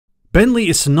Bentley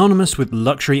is synonymous with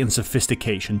luxury and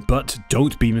sophistication, but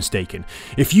don't be mistaken.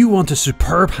 If you want a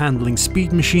superb handling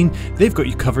speed machine, they've got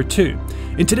you covered too.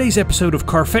 In today's episode of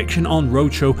Carfection on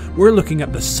Roadshow, we're looking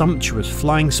at the sumptuous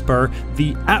flying Spur,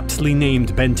 the aptly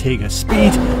named Bentayga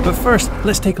Speed, but first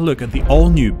let's take a look at the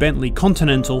all-new Bentley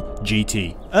Continental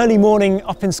GT. Early morning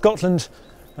up in Scotland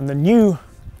and the new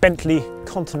Bentley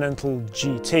Continental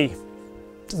GT.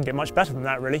 Doesn't get much better than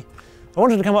that really. I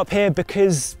wanted to come up here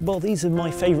because, well, these are my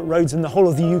favourite roads in the whole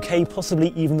of the UK,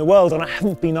 possibly even the world, and I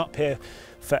haven't been up here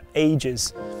for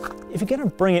ages. If you're going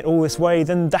to bring it all this way,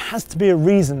 then there has to be a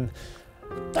reason.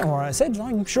 Don't worry, I said,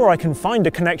 I'm sure I can find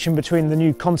a connection between the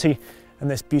new Conti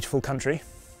and this beautiful country.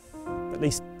 At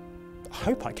least, I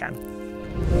hope I can.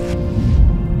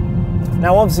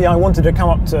 Now, obviously, I wanted to come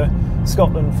up to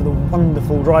Scotland for the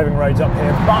wonderful driving roads up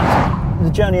here, but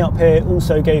the journey up here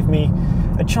also gave me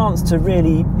a chance to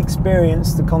really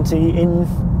experience the Conti in,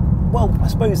 well, I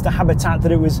suppose the habitat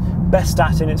that it was best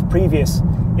at in its previous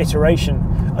iteration,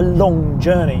 a long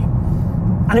journey.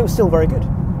 And it was still very good.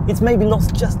 It's maybe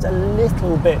lost just a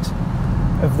little bit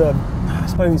of the, I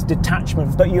suppose,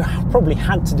 detachment, but you probably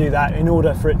had to do that in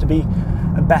order for it to be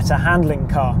a better handling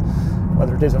car.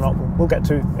 Whether it is or not, we'll get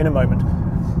to in a moment.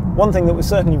 One thing that was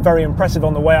certainly very impressive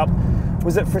on the way up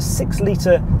was that for a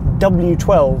 6-litre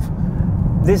W12,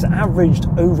 this averaged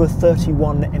over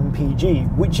 31 mpg,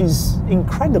 which is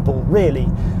incredible, really.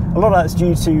 A lot of that's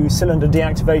due to cylinder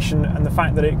deactivation and the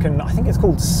fact that it can, I think it's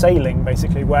called sailing,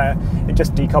 basically, where it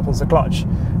just decouples the clutch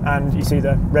and you see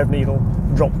the rev needle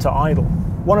drop to idle.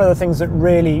 One of the things that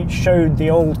really showed the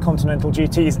old Continental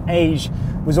GT's age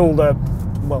was all the,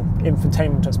 well,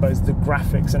 infotainment, I suppose, the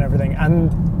graphics and everything,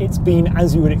 and it's been,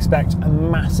 as you would expect, a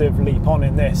massive leap on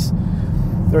in this.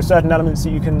 There are certain elements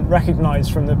that you can recognise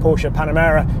from the Porsche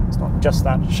Panamera. It's not just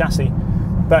that chassis,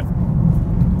 but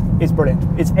it's brilliant.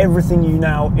 It's everything you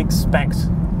now expect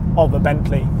of a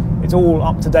Bentley. It's all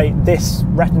up to date. This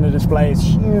Retina display is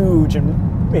huge and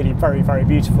really very, very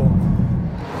beautiful.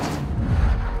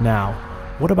 Now,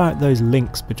 what about those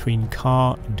links between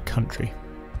car and country?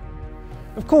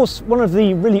 Of course, one of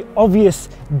the really obvious,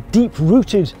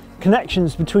 deep-rooted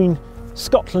connections between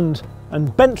Scotland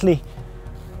and Bentley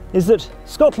is that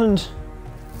Scotland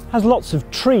has lots of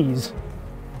trees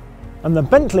and the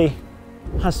Bentley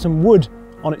has some wood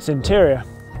on its interior.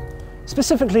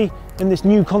 Specifically in this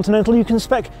new Continental you can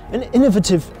spec an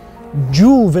innovative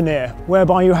dual veneer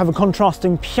whereby you have a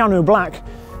contrasting piano black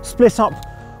split up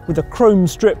with a chrome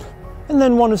strip and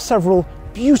then one of several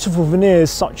beautiful veneers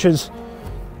such as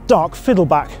dark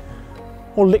fiddleback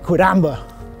or liquid amber.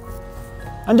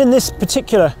 And in this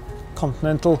particular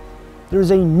Continental there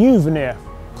is a new veneer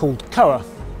called Koa.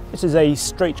 This is a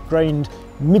straight-grained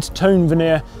mid-tone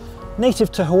veneer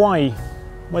native to Hawaii,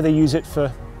 where they use it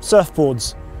for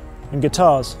surfboards and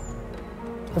guitars.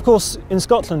 Of course, in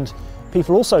Scotland,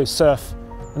 people also surf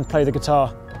and play the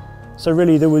guitar, so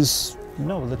really there was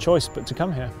no other choice but to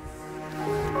come here.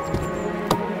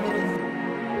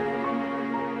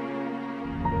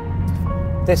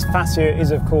 This fascia is,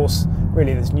 of course,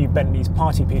 really this new Bentley's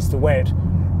party piece, the way it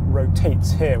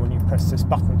rotates here when you press this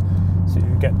button. So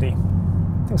you get the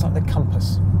things like the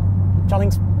compass, which I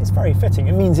think is very fitting.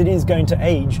 It means it is going to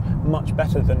age much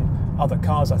better than other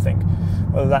cars, I think.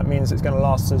 Whether that means it's going to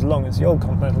last as long as the old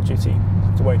Continental GT, we'll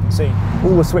have to wait and see.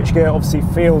 All the switchgear obviously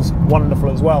feels wonderful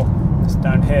as well. This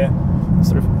down here,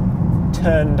 sort of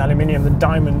turned aluminium, the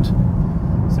diamond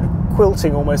sort of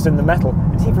quilting almost in the metal.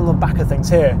 It's even on the back of things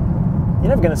here. You're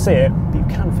never going to see it, but you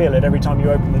can feel it every time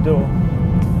you open the door.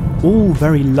 All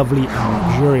very lovely and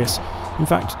luxurious. In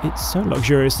fact, it's so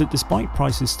luxurious that despite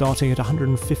prices starting at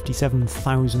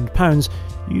 £157,000,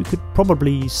 you could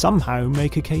probably somehow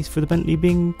make a case for the Bentley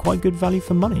being quite good value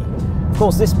for money. Of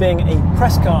course, this being a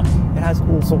press car, it has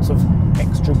all sorts of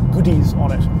extra goodies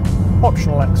on it,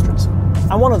 optional extras.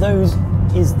 And one of those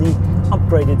is the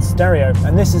upgraded stereo,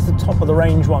 and this is the top of the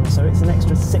range one, so it's an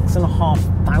extra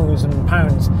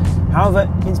 £6,500. However,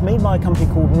 it's made by a company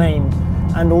called Name,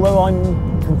 and although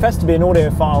I'm confessed to be an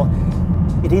audiophile,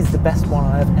 it is the best one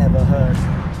I have ever heard.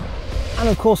 And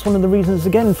of course, one of the reasons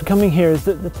again for coming here is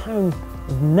that the town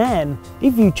of Nairn,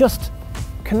 if you just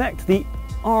connect the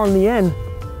R and the N,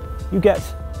 you get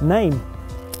Name.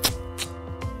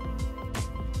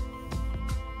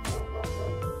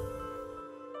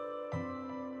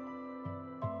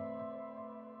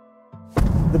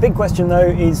 The big question though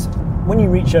is, when you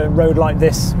reach a road like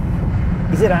this,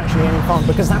 is it actually any fun?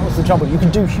 Because that was the trouble. You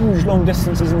could do huge long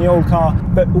distances in the old car,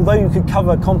 but although you could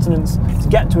cover continents to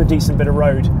get to a decent bit of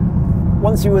road,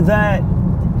 once you were there,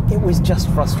 it was just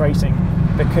frustrating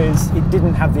because it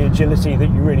didn't have the agility that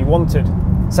you really wanted.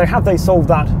 So have they solved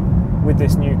that? with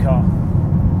this new car?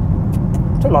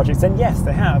 To a large extent, yes,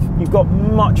 they have. You've got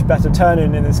much better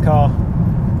turn-in this car,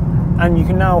 and you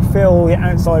can now feel the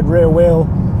outside rear wheel.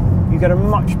 You get a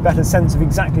much better sense of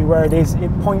exactly where it is.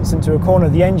 It points into a corner.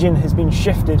 The engine has been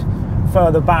shifted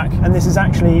further back, and this is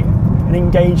actually an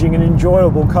engaging and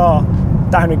enjoyable car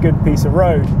down a good piece of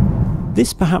road.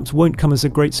 This perhaps won't come as a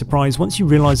great surprise once you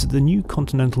realise that the new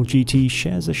Continental GT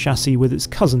shares a chassis with its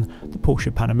cousin, the Porsche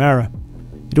Panamera.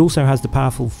 It also has the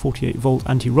powerful 48-volt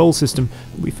anti-roll system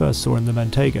that we first saw in the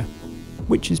Bentayga,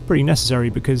 which is pretty necessary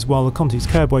because while the Conti's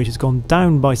curb weight has gone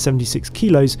down by 76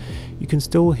 kilos, you can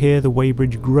still hear the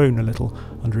weighbridge groan a little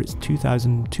under its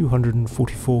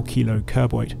 2,244 kilo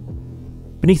curb weight.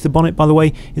 Beneath the bonnet, by the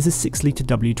way, is a 6-litre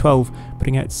W12,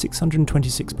 putting out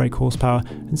 626 brake horsepower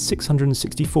and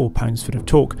 664 pounds-foot of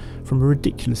torque from a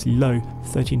ridiculously low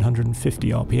 1,350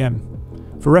 RPM.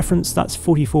 For reference, that's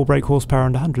 44 brake horsepower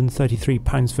and 133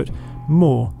 pounds-foot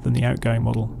more than the outgoing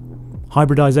model.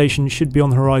 Hybridisation should be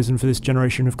on the horizon for this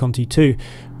generation of Conti 2,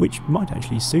 which might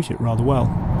actually suit it rather well.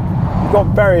 You've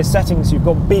got various settings. You've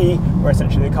got B, where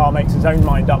essentially the car makes its own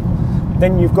mind up.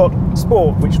 Then you've got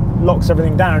Sport, which locks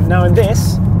everything down. Now in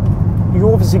this, you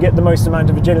obviously get the most amount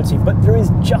of agility, but there is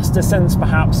just a sense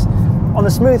perhaps. On a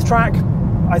smooth track,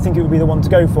 I think it would be the one to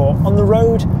go for. On the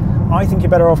road, I think you're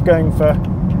better off going for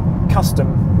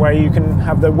Custom, where you can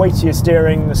have the weightier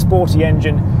steering, the sporty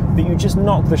engine, but you just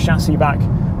knock the chassis back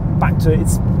to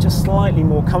its just slightly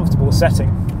more comfortable setting.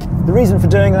 The reason for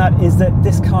doing that is that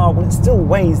this car, well, it still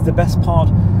weighs the best part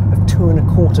of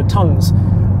 2¼ tons.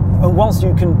 And whilst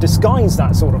you can disguise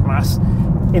that sort of mass,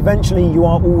 eventually you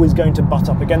are always going to butt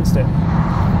up against it.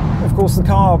 Of course, the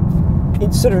car,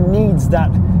 it sort of needs that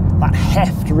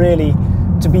heft really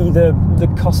to be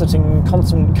the cosseting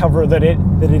constant cover that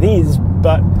it is,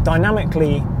 but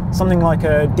dynamically something like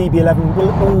a DB11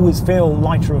 will always feel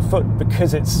lighter of foot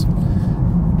because it's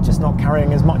just not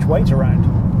carrying as much weight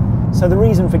around. So the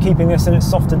reason for keeping this in its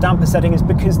softer, damper setting is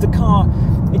because the car,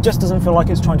 it just doesn't feel like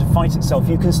it's trying to fight itself.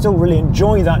 You can still really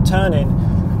enjoy that turn-in,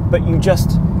 but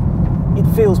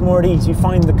it feels more at ease. You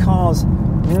find the car's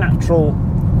natural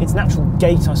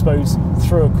gait, I suppose,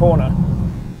 through a corner.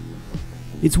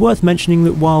 It's worth mentioning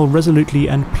that while resolutely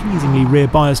and pleasingly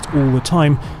rear-biased all the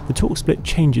time, the torque split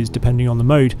changes depending on the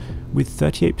mode, with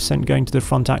 38% going to the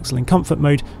front axle in comfort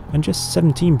mode and just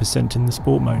 17% in the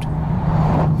sport mode.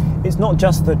 It's not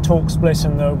just the torque split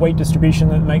and the weight distribution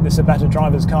that make this a better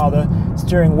driver's car. The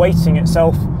steering weighting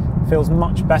itself feels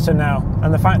much better now,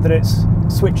 and the fact that it's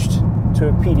switched to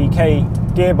a PDK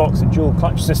gearbox, a dual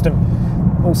clutch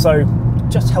system, also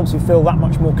just helps you feel that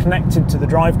much more connected to the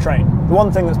drivetrain. The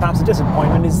one thing that's perhaps a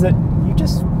disappointment is that you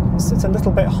just sit a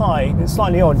little bit high. It's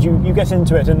slightly odd. You get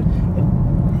into it and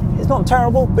it's not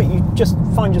terrible, but you just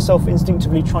find yourself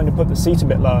instinctively trying to put the seat a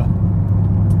bit lower.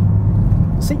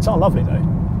 The seats are lovely though.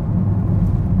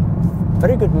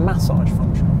 Very good massage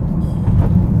function.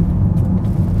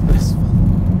 Blissful.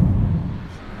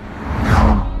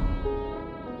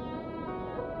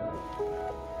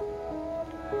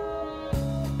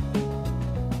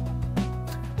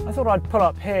 I thought I'd pull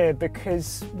up here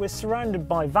because we're surrounded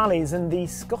by valleys, and the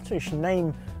Scottish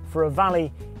name for a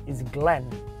valley is Glen.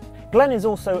 Glen is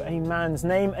also a man's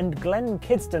name, and Glen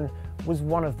Kidston was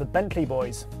one of the Bentley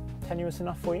boys. Tenuous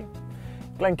enough for you?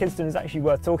 Glen Kidston is actually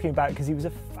worth talking about because he was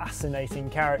a fascinating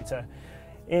character.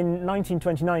 In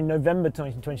 1929, November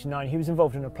 1929, he was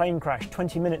involved in a plane crash.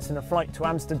 20 minutes in a flight to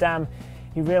Amsterdam,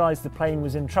 he realised the plane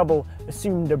was in trouble,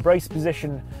 assumed a brace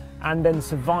position, and then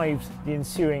survived the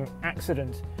ensuing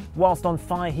accident. Whilst on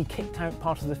fire, he kicked out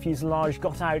part of the fuselage,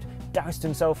 got out, doused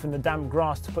himself in the damp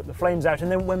grass to put the flames out,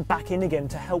 and then went back in again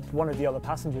to help one of the other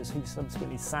passengers, who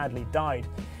subsequently sadly died.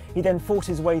 He then fought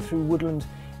his way through woodland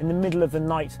in the middle of the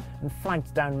night and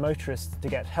flagged down motorists to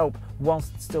get help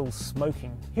whilst still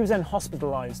smoking. He was then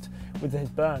hospitalised with his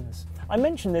burns. I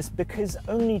mention this because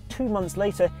only 2 months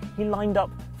later he lined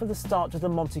up for the start of the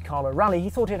Monte Carlo Rally. He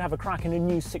thought he'd have a crack in a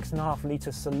new 6.5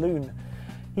 litre saloon.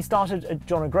 He started at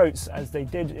John O'Groats, as they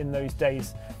did in those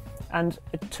days, and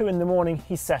at 2 in the morning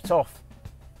he set off.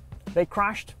 They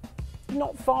crashed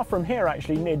not far from here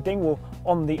actually, near Dingwall,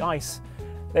 on the ice.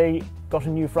 They got a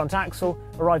new front axle,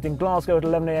 arrived in Glasgow at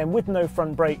 11 AM with no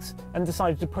front brakes, and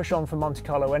decided to push on for Monte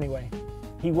Carlo anyway.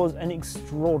 He was an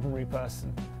extraordinary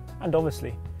person, and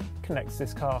obviously connects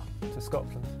this car to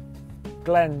Scotland.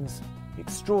 Glens,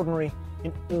 extraordinary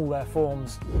in all their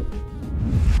forms.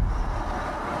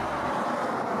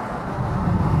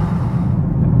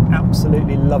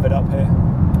 Absolutely love it up here.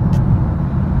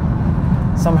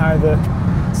 Somehow the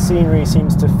scenery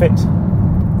seems to fit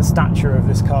the stature of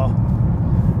this car,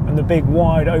 and the big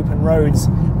wide open roads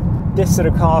this sort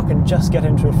of car can just get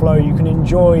into a flow. You can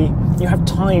enjoy, you have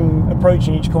time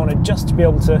approaching each corner just to be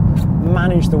able to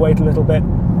manage the weight a little bit.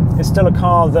 It's still a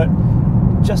car that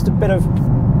just a bit of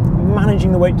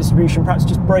managing the weight distribution, perhaps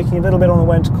just braking a little bit on the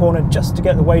way into corner just to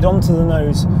get the weight onto the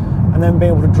nose, and then be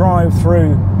able to drive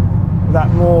through that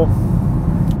more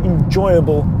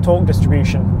enjoyable torque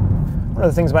distribution. One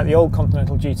of the things about the old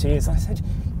Continental GT is, I said,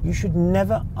 you should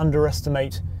never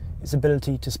underestimate its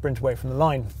ability to sprint away from the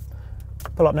line.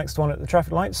 Pull up next to one at the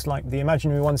traffic lights, like the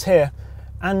imaginary ones here,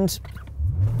 and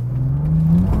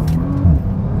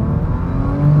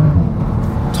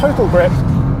total grip,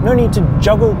 no need to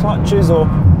juggle clutches or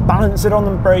balance it on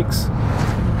the brakes,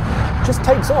 just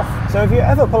takes off. So if you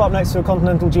ever pull up next to a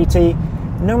Continental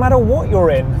GT, no matter what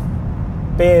you're in,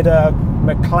 be it a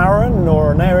McLaren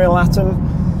or an Ariel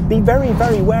Atom, be very,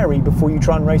 very wary before you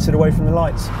try and race it away from the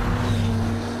lights.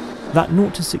 That 0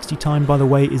 to 60 time, by the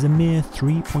way, is a mere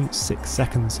 3.6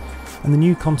 seconds, and the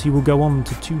new Conti will go on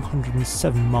to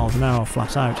 207 miles an hour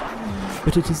flat out.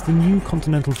 But it is the new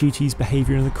Continental GT's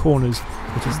behaviour in the corners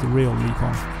that is the real leap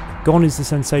on. Gone is the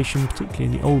sensation, particularly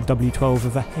in the old W12,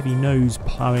 of a heavy nose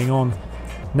ploughing on.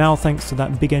 Now, thanks to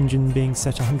that big engine being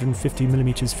set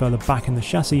 150mm further back in the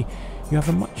chassis, you have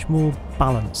a much more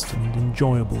balanced and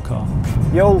enjoyable car.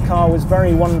 The old car was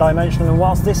very one-dimensional, and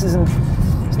whilst this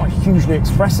it's not hugely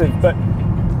expressive, but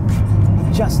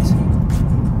it just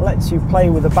lets you play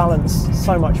with the balance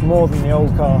so much more than the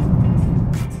old car.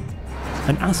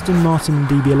 An Aston Martin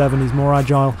DB11 is more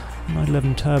agile,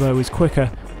 911 Turbo is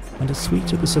quicker, and a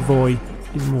suite at the Savoy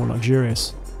is more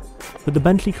luxurious. But the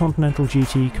Bentley Continental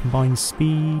GT combines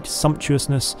speed,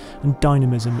 sumptuousness and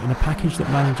dynamism in a package that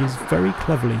manages very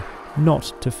cleverly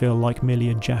not to feel like merely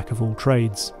a jack of all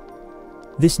trades.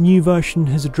 This new version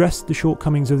has addressed the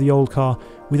shortcomings of the old car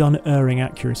with unerring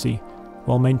accuracy,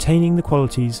 while maintaining the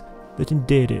qualities that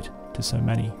endeared it to so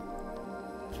many.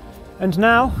 And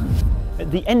now,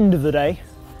 at the end of the day,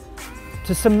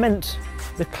 to cement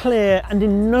the clear and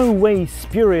in no way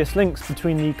spurious links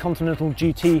between the Continental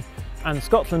GT and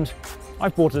Scotland,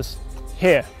 I've brought us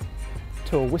here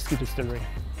to a whisky distillery.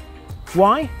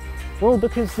 Why? Well,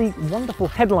 because the wonderful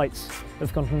headlights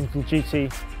of Continental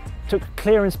GT took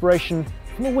clear inspiration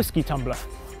from a whisky tumbler,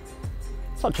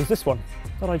 such as this one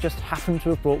that I just happened to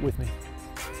have brought with me.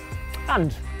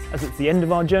 And as it's the end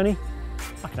of our journey,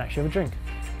 I can actually have a drink.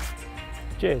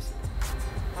 Cheers.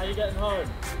 How are you getting home?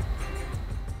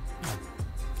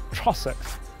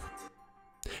 Trossachs.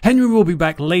 Henry will be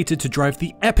back later to drive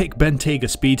the epic Bentayga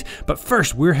Speed, but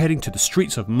first we're heading to the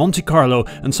streets of Monte Carlo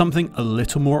and something a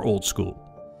little more old school.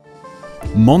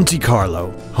 Monte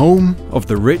Carlo, home of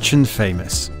the rich and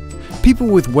famous. People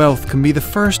with wealth can be the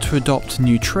first to adopt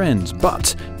new trends,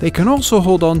 but they can also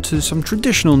hold on to some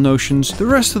traditional notions the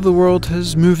rest of the world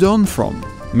has moved on from.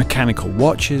 Mechanical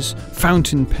watches,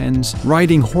 fountain pens,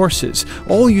 riding horses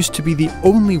all used to be the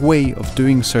only way of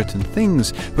doing certain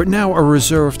things, but now are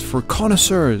reserved for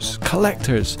connoisseurs,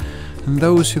 collectors, and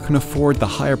those who can afford the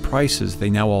higher prices they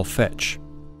now all fetch.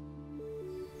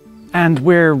 And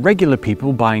where regular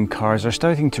people buying cars are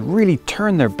starting to really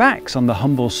turn their backs on the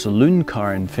humble saloon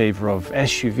car in favour of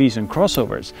SUVs and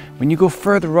crossovers, when you go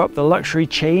further up the luxury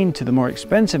chain to the more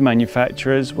expensive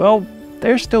manufacturers, well,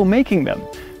 they're still making them.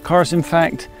 Cars, in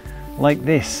fact, like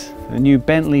this, the new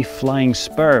Bentley Flying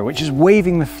Spur, which is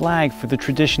waving the flag for the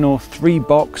traditional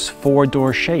 3-box,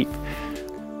 4-door shape.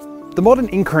 The modern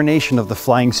incarnation of the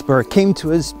Flying Spur came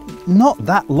to us not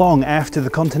that long after the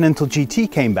Continental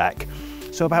GT came back,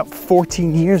 so about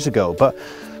 14 years ago. But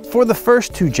for the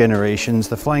first 2 generations,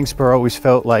 the Flying Spur always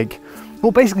felt like,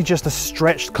 well, basically just a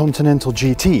stretched Continental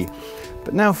GT.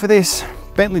 But now for this,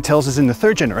 Bentley tells us in the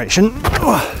 3rd generation,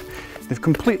 they've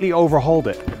completely overhauled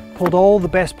it, pulled all the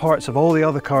best parts of all the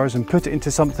other cars and put it into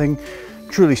something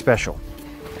truly special.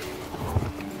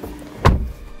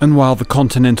 And while the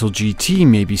Continental GT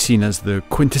may be seen as the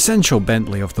quintessential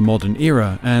Bentley of the modern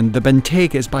era, and the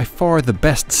Bentayga is by far the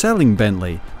best-selling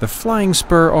Bentley, the Flying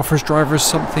Spur offers drivers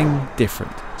something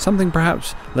different, something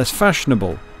perhaps less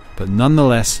fashionable, but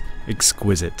nonetheless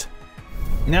exquisite.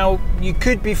 Now, you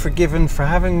could be forgiven for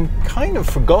having kind of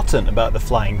forgotten about the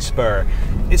Flying Spur.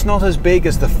 It's not as big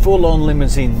as the full-on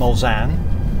limousine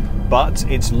Mulsanne, but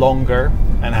it's longer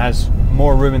and has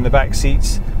more room in the back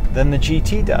seats than the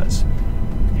GT does.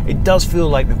 It does feel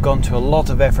like they've gone to a lot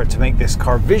of effort to make this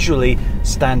car visually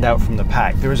stand out from the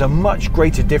pack. There is a much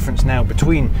greater difference now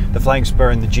between the Flying Spur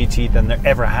and the GT than there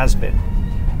ever has been.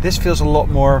 This feels a lot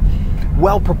more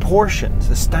well proportioned,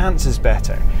 the stance is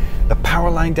better. The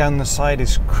power line down the side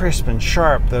is crisp and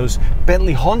sharp, those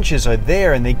Bentley haunches are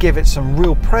there and they give it some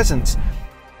real presence.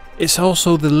 It's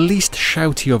also the least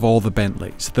shouty of all the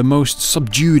Bentleys, the most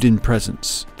subdued in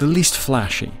presence, the least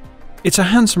flashy. It's a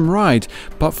handsome ride,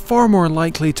 but far more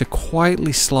likely to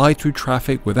quietly slide through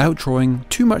traffic without drawing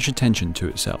too much attention to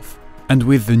itself. And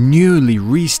with the newly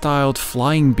restyled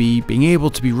Flying B being able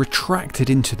to be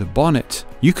retracted into the bonnet,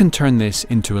 you can turn this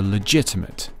into a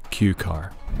legitimate Q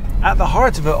car. At the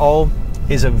heart of it all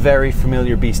is a very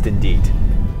familiar beast indeed.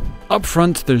 Up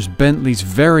front, there's Bentley's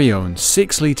very own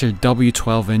 6-litre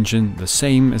W12 engine, the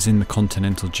same as in the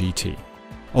Continental GT.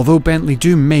 Although Bentley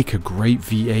do make a great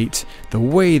V8, the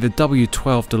way the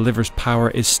W12 delivers power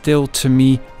is still, to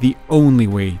me, the only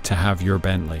way to have your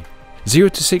Bentley. 0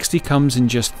 to 60 comes in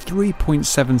just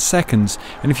 3.7 seconds,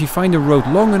 and if you find a road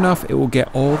long enough, it will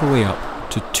get all the way up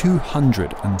to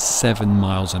 207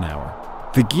 miles an hour.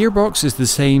 The gearbox is the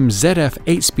same ZF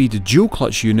 8-speed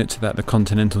dual-clutch unit that the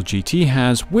Continental GT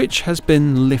has, which has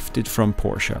been lifted from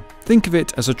Porsche. Think of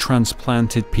it as a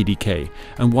transplanted PDK,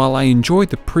 and while I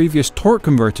enjoyed the previous torque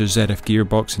converter ZF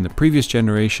gearbox in the previous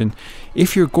generation,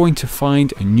 if you're going to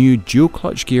find a new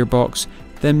dual-clutch gearbox,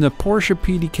 then the Porsche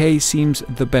PDK seems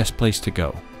the best place to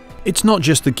go. It's not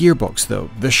just the gearbox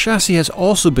though, the chassis has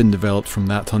also been developed from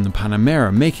that on the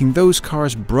Panamera, making those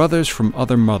cars brothers from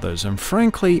other mothers, and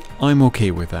frankly, I'm okay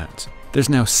with that. There's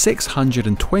now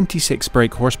 626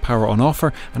 brake horsepower on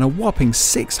offer and a whopping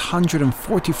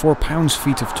 644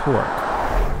 pounds-feet of torque.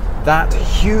 That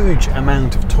huge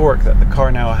amount of torque that the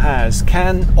car now has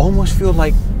can almost feel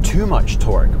like too much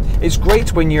torque. It's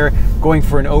great when you're going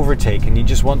for an overtake and you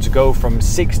just want to go from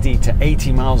 60 to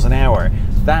 80 miles an hour.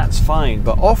 That's fine,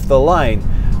 but off the line,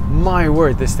 my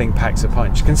word, this thing packs a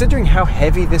punch. Considering how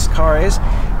heavy this car is,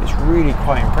 it's really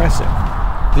quite impressive.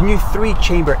 The new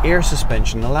 3-chamber air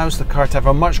suspension allows the car to have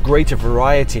a much greater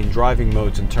variety in driving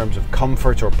modes in terms of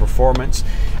comfort or performance,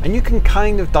 and you can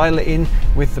kind of dial it in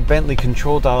with the Bentley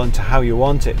control dial into how you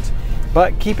want it.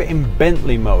 But keep it in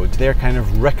Bentley mode, their kind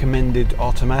of recommended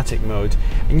automatic mode,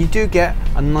 and you do get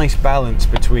a nice balance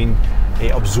between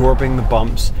it absorbing the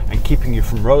bumps and keeping you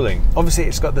from rolling. Obviously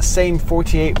it's got the same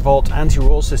 48-volt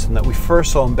anti-roll system that we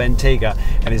first saw on Bentayga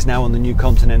and is now on the new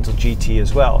Continental GT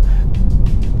as well.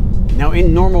 Now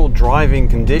in normal driving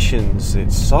conditions,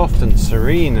 it's soft and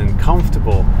serene and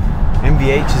comfortable.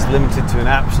 MVH is limited to an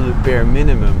absolute bare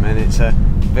minimum and it's a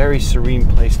very serene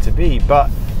place to be.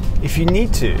 But if you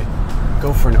need to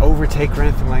go for an overtake or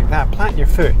anything like that, plant your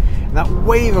foot and that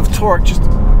wave of torque just,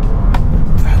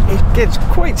 it gets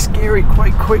quite scary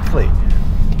quite quickly.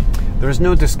 There is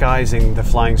no disguising the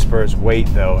Flying Spur's weight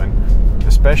though, and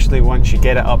especially once you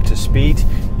get it up to speed,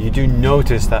 you do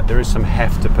notice that there is some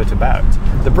heft to put about.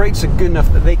 The brakes are good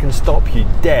enough that they can stop you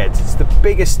dead. It's the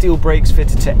biggest steel brakes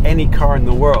fitted to any car in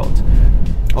the world.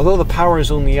 Although the power is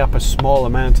only up a small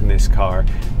amount in this car,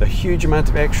 the huge amount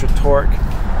of extra torque,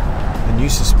 the new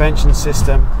suspension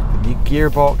system, the new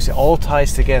gearbox, it all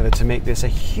ties together to make this a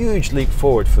huge leap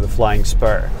forward for the Flying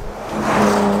Spur.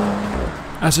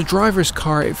 As a driver's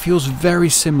car, it feels very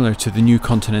similar to the new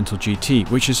Continental GT,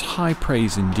 which is high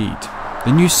praise indeed.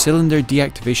 The new cylinder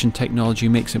deactivation technology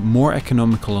makes it more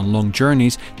economical on long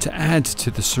journeys to add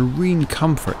to the serene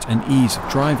comfort and ease of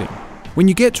driving. When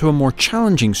you get to a more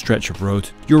challenging stretch of road,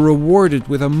 you're rewarded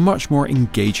with a much more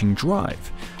engaging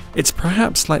drive. It's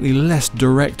perhaps slightly less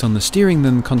direct on the steering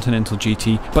than the Continental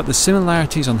GT, but the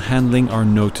similarities on handling are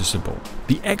noticeable.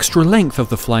 The extra length of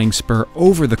the Flying Spur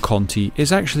over the Conti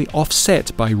is actually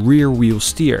offset by rear wheel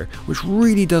steer, which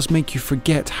really does make you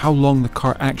forget how long the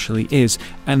car actually is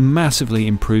and massively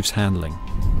improves handling.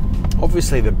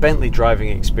 Obviously the Bentley driving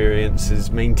experience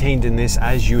is maintained in this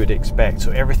as you would expect,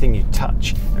 so everything you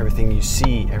touch, everything you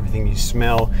see, everything you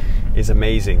smell is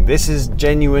amazing. This is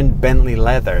genuine Bentley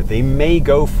leather. They may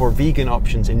go for vegan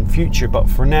options in future, but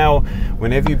for now,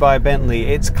 whenever you buy a Bentley,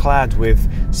 it's clad with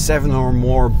 7 or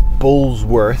more bulls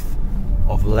worth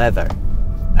of leather.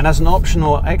 And as an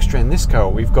optional extra in this car,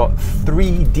 we've got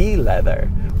 3D leather,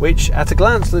 which at a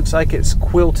glance looks like it's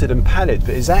quilted and padded,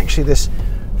 but is actually this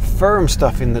firm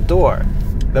stuff in the door.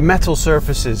 The metal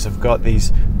surfaces have got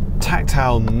these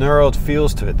tactile, knurled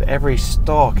feels to it. Every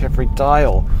stalk, every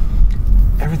dial,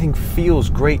 everything feels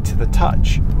great to the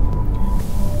touch.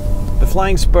 The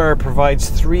Flying Spur provides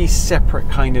 3 separate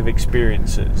kind of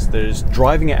experiences. There's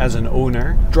driving it as an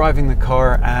owner, driving the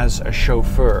car as a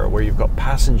chauffeur, where you've got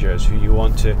passengers who you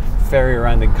want to ferry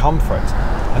around in comfort.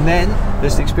 And then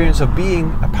there's the experience of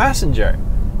being a passenger,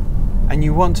 and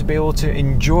you want to be able to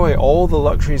enjoy all the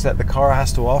luxuries that the car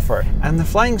has to offer. And the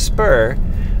Flying Spur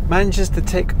manages to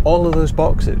tick all of those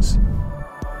boxes.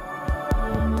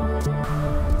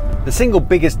 The single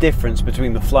biggest difference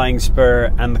between the Flying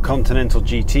Spur and the Continental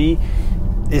GT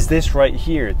is this right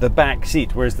here, the back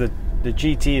seat, whereas the the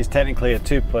GT is technically a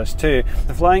 2+2.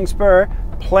 The Flying Spur,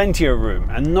 plenty of room,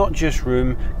 and not just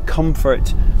room,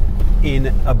 comfort in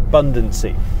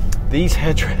abundancy. These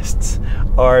headrests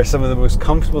are some of the most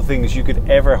comfortable things you could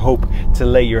ever hope to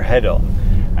lay your head on,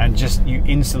 and just you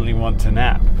instantly want to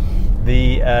nap.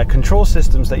 The control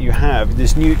systems that you have,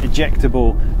 this new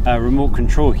ejectable remote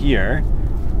control here,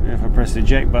 if I press the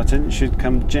eject button, it should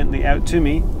come gently out to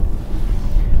me.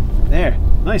 There,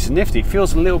 nice and nifty.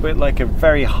 Feels a little bit like a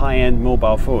very high-end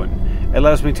mobile phone. It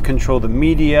allows me to control the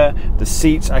media, the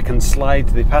seats. I can slide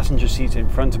the passenger seat in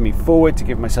front of me forward to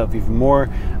give myself even more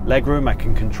legroom. I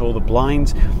can control the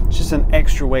blinds. It's just an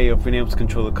extra way of being able to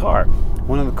control the car.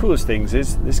 One of the coolest things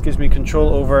is this gives me control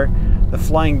over the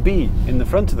flying B in the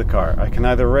front of the car. I can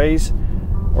either raise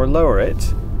or lower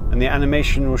it, and the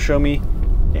animation will show me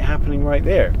it happening right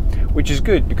there, which is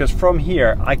good because from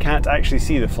here I can't actually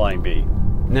see the flying B.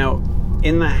 Now,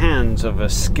 in the hands of a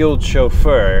skilled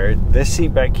chauffeur, this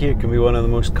seat back here can be one of the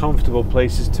most comfortable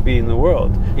places to be in the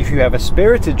world. If you have a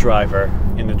spirited driver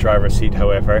in the driver's seat,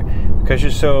 however, because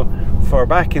you're so far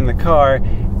back in the car,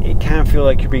 it can feel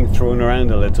like you're being thrown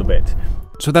around a little bit.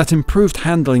 So that improved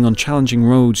handling on challenging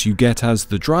roads you get as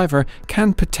the driver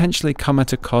can potentially come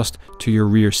at a cost to your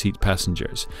rear seat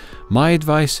passengers. My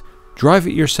advice, drive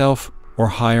it yourself or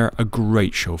hire a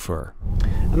great chauffeur.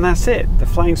 And that's it. The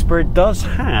Flying Spur does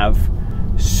have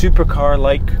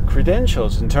supercar-like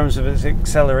credentials in terms of its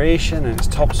acceleration and its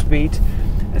top speed.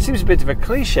 It seems a bit of a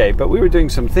cliche, but we were doing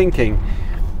some thinking.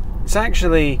 It's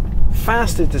actually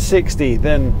faster to 60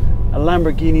 than a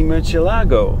Lamborghini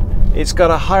Murcielago. It's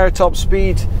got a higher top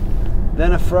speed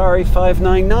than a Ferrari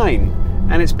 599,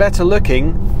 and it's better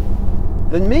looking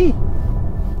than me.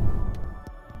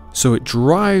 So it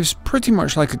drives pretty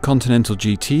much like a Continental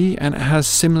GT, and it has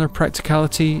similar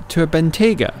practicality to a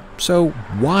Bentayga. So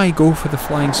why go for the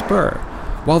Flying Spur?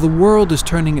 While the world is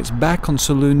turning its back on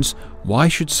saloons, why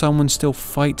should someone still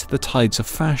fight the tides of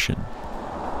fashion?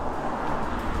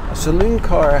 A saloon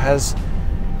car has,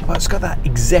 well, it's got that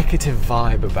executive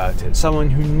vibe about it. Someone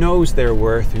who knows their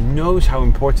worth, who knows how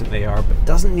important they are, but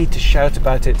doesn't need to shout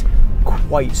about it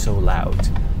quite so loud.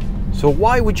 So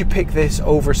why would you pick this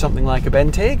over something like a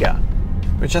Bentayga?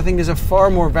 Which I think is a far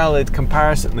more valid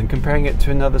comparison than comparing it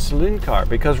to another saloon car,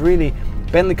 because really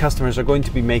Bentley customers are going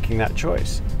to be making that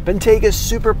choice. Bentayga is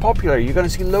super popular, you're going to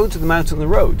see loads of them out on the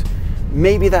road.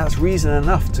 Maybe that's reason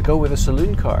enough to go with a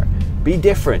saloon car. Be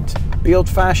different, be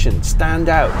old-fashioned, stand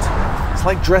out. It's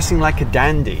like dressing like a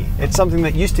dandy. It's something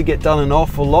that used to get done an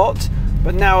awful lot,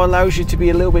 but now allows you to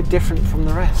be a little bit different from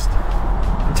the rest.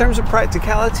 In terms of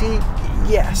practicality,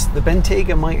 yes, the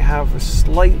Bentayga might have a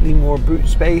slightly more boot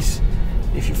space.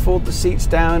 If you fold the seats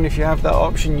down, if you have that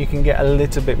option, you can get a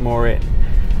little bit more in.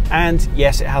 And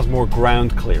yes, it has more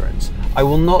ground clearance. I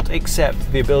will not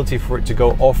accept the ability for it to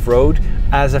go off-road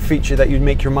as a feature that you'd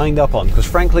make your mind up on, because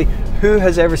frankly, who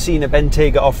has ever seen a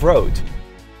Bentayga off-road?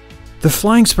 The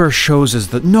Flying Spur shows us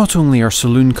that not only are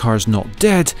saloon cars not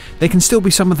dead, they can still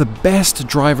be some of the best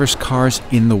driver's cars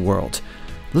in the world.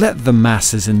 Let the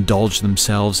masses indulge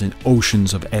themselves in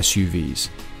oceans of SUVs.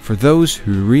 For those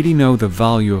who really know the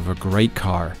value of a great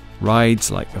car, rides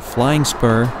like the Flying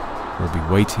Spur will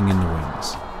be waiting in the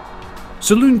wings.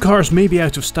 Saloon cars may be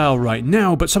out of style right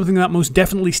now, but something that most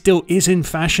definitely still is in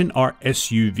fashion are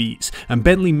SUVs, and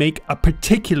Bentley make a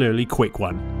particularly quick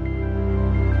one.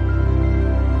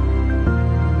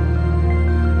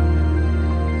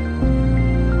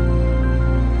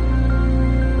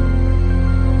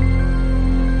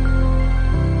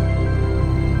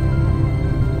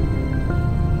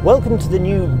 Welcome to the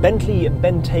new Bentley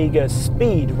Bentayga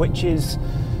Speed, which is,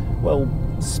 well,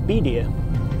 speedier.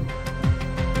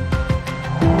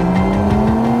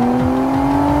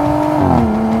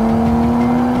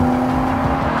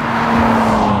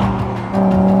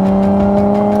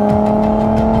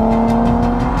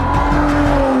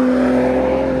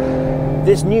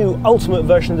 This new ultimate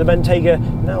version of the Bentayga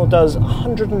now does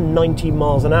 190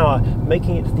 miles an hour,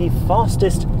 making it the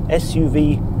fastest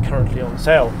SUV currently on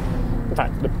sale. In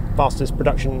fact, the fastest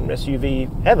production SUV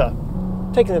ever,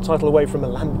 taking the title away from a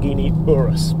Lamborghini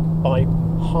Urus by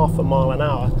half a mile an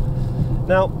hour.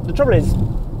 Now, the trouble is,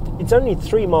 it's only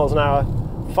 3 miles an hour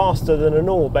faster than a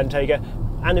normal Bentayga,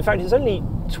 and in fact it's only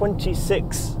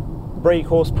 26 brake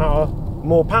horsepower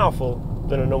more powerful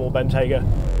than a normal Bentayga.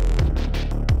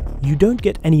 You don't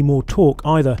get any more torque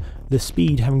either, the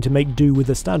Speed having to make do with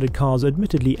the standard car's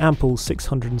admittedly ample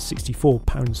 664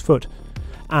 pounds-foot.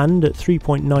 And at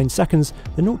 3.9 seconds,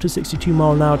 the 0 to 62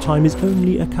 mile an hour time is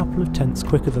only a couple of tenths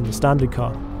quicker than the standard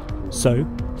car. So,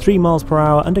 3 miles per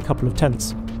hour and a couple of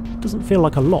tenths. Doesn't feel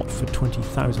like a lot for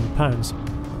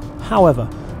 £20,000. However,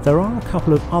 There are a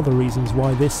couple of other reasons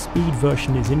why this speed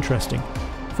version is interesting.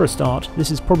 For a start,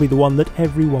 this is probably the one that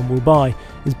everyone will buy,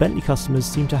 as Bentley customers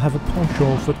seem to have a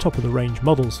penchant for top-of-the-range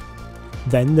models.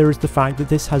 Then there is the fact that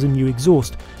this has a new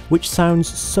exhaust, which sounds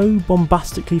so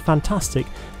bombastically fantastic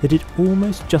that it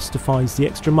almost justifies the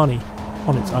extra money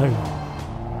on its own.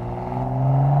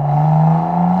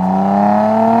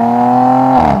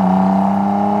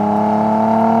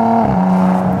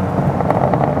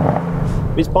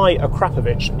 It's by a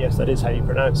Carfection, yes, that is how you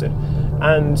pronounce it,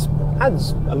 and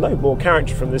adds a load more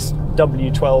character from this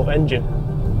W12 engine.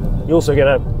 You also get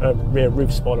a rear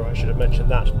roof spoiler, I should have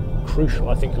mentioned that. Crucial,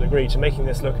 I think you'll agree, to making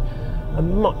this look a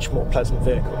much more pleasant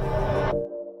vehicle.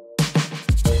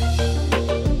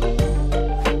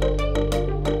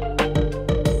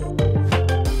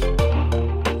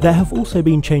 There have also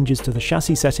been changes to the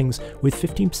chassis settings, with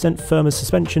 15% firmer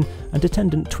suspension and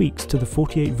attendant tweaks to the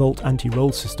 48-volt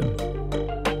anti-roll system.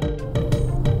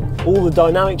 All the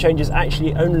dynamic changes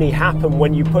actually only happen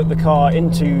when you put the car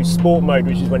into sport mode,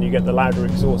 which is when you get the louder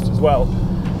exhaust as well.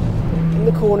 In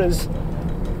the corners,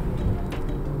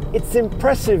 it's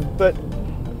impressive, but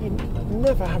you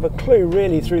never have a clue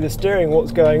really through the steering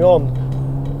what's going on.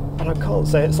 And I can't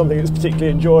say it's something that's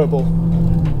particularly enjoyable.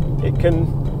 It can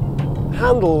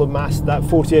handle the mass, that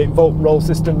 48-volt roll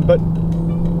system, but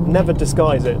never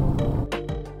disguise it.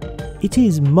 It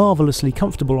is marvellously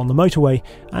comfortable on the motorway,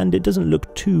 and it doesn't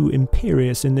look too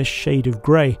imperious in this shade of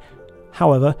grey.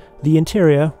 However, the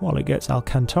interior, while it gets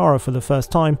Alcantara for the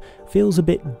first time, feels a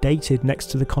bit dated next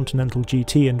to the Continental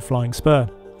GT and Flying Spur.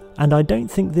 And I don't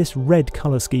think this red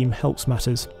colour scheme helps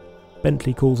matters.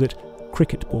 Bentley calls it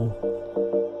cricket ball.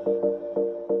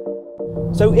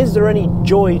 So is there any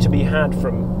joy to be had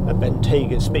from a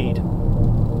Bentayga speed?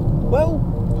 Well,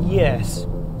 yes,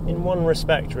 in one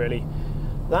respect really.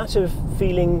 That of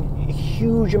feeling a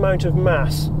huge amount of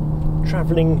mass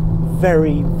travelling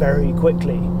very, very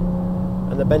quickly.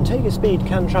 And the Bentayga speed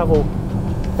can travel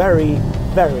very,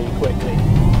 very quickly.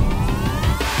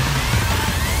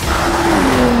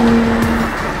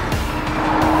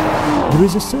 There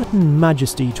is a certain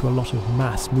majesty to a lot of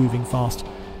mass moving fast.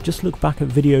 Just look back at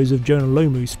videos of Jonah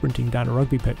Lomu sprinting down a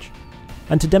rugby pitch.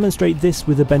 And to demonstrate this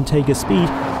with a Bentayga speed,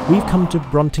 we've come to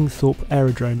Bruntingthorpe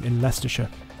Aerodrome in Leicestershire.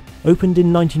 Opened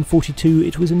in 1942,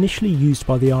 it was initially used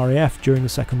by the RAF during the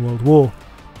Second World War.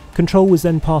 Control was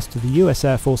then passed to the US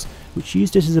Air Force, which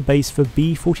used it as a base for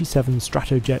B-47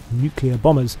 Stratojet nuclear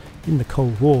bombers in the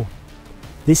Cold War.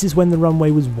 This is when the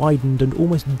runway was widened and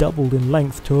almost doubled in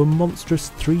length to a monstrous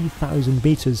 3,000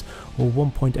 metres or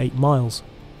 1.8 miles.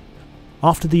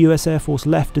 After the US Air Force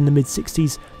left in the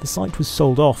mid-60s, the site was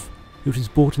sold off. It was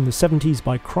bought in the 70s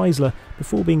by Chrysler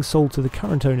before being sold to the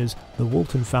current owners, the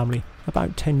Walton family,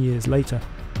 about 10 years later.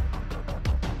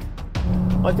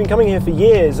 I've been coming here for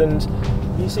years and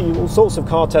you see all sorts of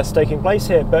car tests taking place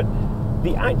here, but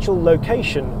the actual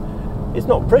location is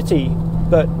not pretty,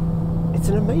 but it's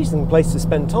an amazing place to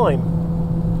spend time.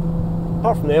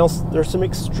 Apart from anything else, there are some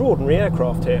extraordinary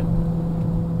aircraft here.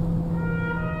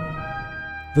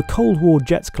 The Cold War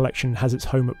Jets collection has its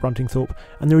home at Bruntingthorpe,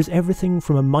 and there is everything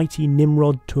from a mighty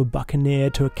Nimrod to a Buccaneer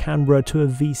to a Canberra to a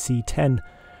VC-10.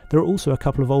 There are also a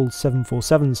couple of old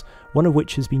 747s, one of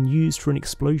which has been used for an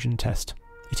explosion test.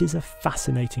 It is a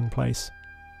fascinating place.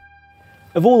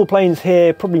 Of all the planes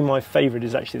here, probably my favourite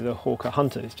is actually the Hawker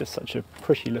Hunter. It's just such a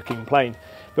pretty looking plane.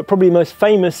 But probably most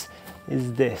famous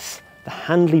is this, the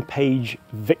Handley Page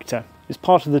Victor. It's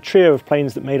part of the trio of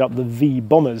planes that made up the V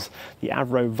bombers, the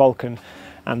Avro Vulcan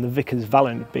and the Vickers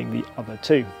Valiant being the other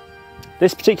two.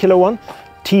 This particular one,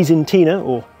 Tizintina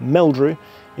or Meldrew,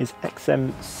 is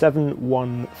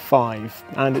XM715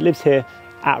 and it lives here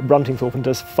at Bruntingthorpe and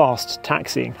does fast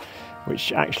taxiing,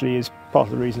 which actually is part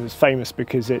of the reason it's famous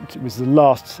because it was the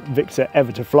last Victor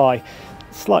ever to fly,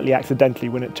 slightly accidentally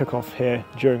when it took off here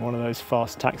during one of those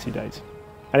fast taxi days.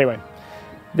 Anyway,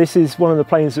 this is one of the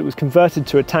planes that was converted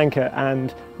to a tanker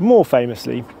and more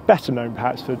famously, better known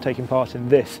perhaps for taking part in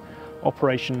this,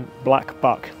 Operation Black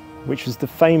Buck, which was the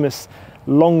famous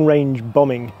long-range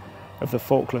bombing of the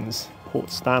Falklands,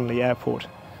 Port Stanley Airport.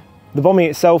 The bombing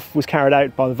itself was carried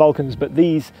out by the Vulcans, but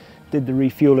these did the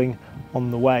refuelling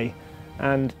on the way,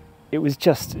 and it was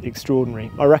just extraordinary.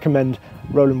 I recommend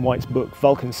Roland White's book,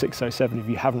 Vulcan 607, if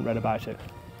you haven't read about it.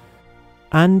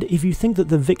 And if you think that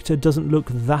the Victor doesn't look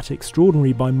that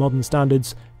extraordinary by modern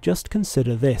standards, just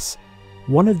consider this.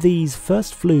 One of these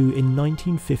first flew in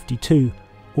 1952,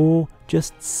 or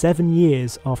just 7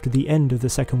 years after the end of the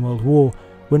Second World War,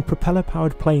 when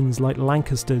propeller-powered planes like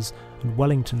Lancasters and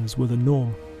Wellingtons were the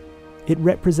norm. It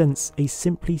represents a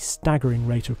simply staggering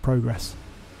rate of progress.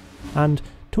 And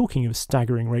talking of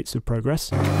staggering rates of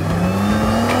progress,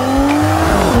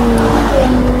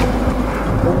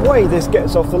 The way this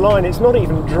gets off the line, it's not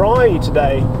even dry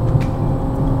today.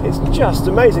 It's just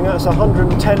amazing. That's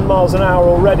 110 miles an hour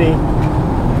already.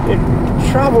 It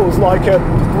travels like a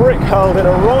brick hurled in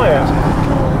a riot.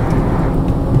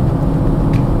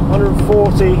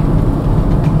 140.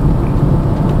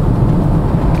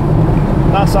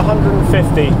 That's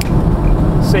 150.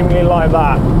 Seemingly like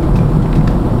that.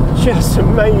 Just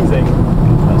amazing.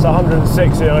 That's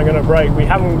 160. I'm going to brake. We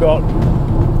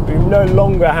no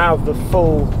longer have the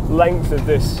full length of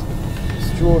this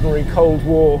extraordinary Cold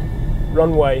War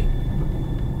runway,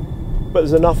 but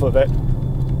there's enough of it.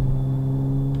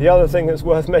 The other thing that's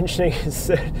worth mentioning is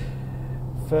that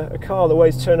for a car that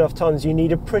weighs 2.5 tons, you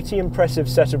need a pretty impressive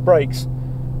set of brakes,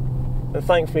 and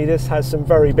thankfully this has some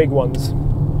very big ones.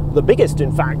 The biggest,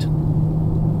 in fact.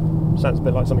 Sounds a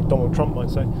bit like something Donald Trump might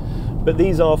say. But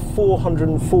these are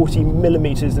 440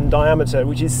 millimeters in diameter,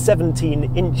 which is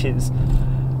 17 inches.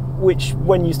 Which,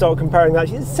 when you start comparing that,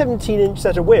 a 17-inch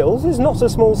set of wheels is not a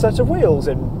small set of wheels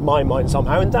in my mind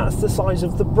somehow, and that's the size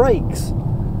of the brakes.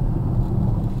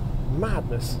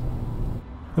 Madness.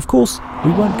 Of course,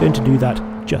 we weren't going to do that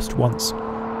just once.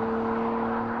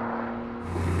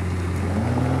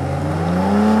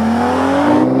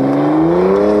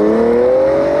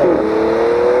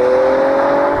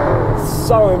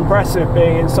 So impressive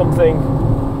being in something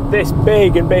this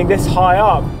big and being this high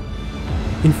up.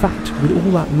 In fact, with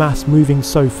all that mass moving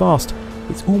so fast,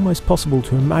 it's almost possible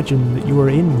to imagine that you are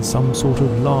in some sort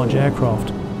of large aircraft,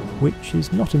 which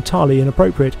is not entirely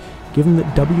inappropriate, given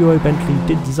that W.O. Bentley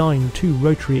did design 2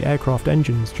 rotary aircraft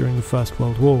engines during the First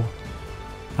World War.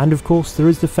 And of course there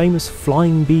is the famous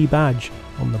Flying Bee badge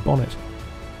on the bonnet.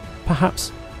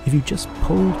 Perhaps if you just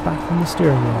pulled back on the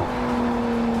steering wheel.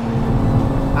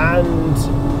 And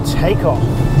take off.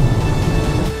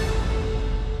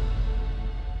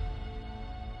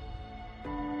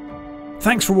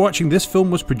 Thanks for watching. This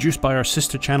film was produced by our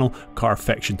sister channel,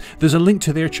 Carfection. There's a link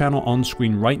to their channel on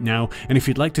screen right now, and if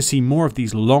you'd like to see more of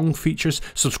these long features,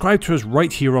 subscribe to us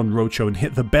right here on Roadshow and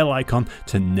hit the bell icon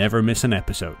to never miss an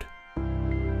episode.